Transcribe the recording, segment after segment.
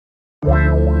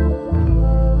Welcome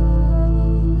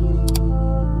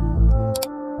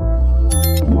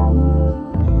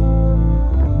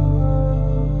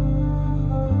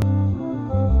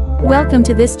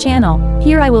to this channel.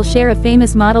 Here I will share a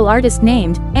famous model artist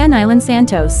named Anailen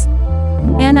Santos.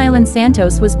 Anailen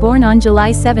Santos was born on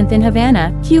July 7 in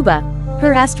Havana, Cuba.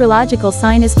 Her astrological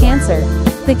sign is Cancer.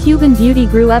 The Cuban beauty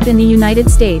grew up in the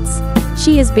United States.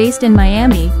 She is based in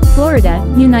Miami, Florida,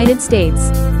 United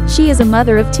States. She is a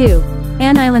mother of two.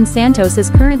 Anailen Santos is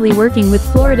currently working with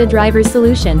Florida Driver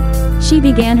Solution. She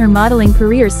began her modeling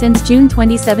career since June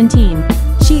 2017.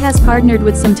 She has partnered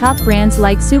with some top brands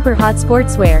like Super Hot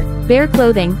Sportswear, Bear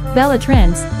Clothing, Bella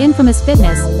Trends, Infamous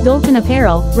Fitness, Dolton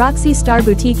Apparel, Roxy Star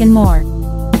Boutique and more.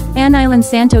 Anailen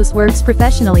Santos works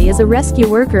professionally as a rescue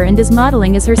worker and is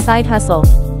modeling as her side hustle.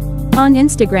 On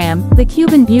Instagram, the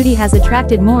Cuban beauty has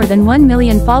attracted more than 1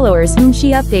 million followers whom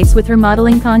she updates with her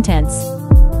modeling contents.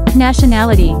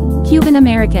 Nationality: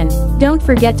 Cuban-American. Don't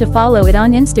forget to follow it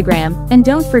on Instagram, and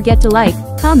don't forget to like,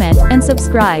 comment, and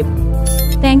subscribe.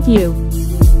 Thank you.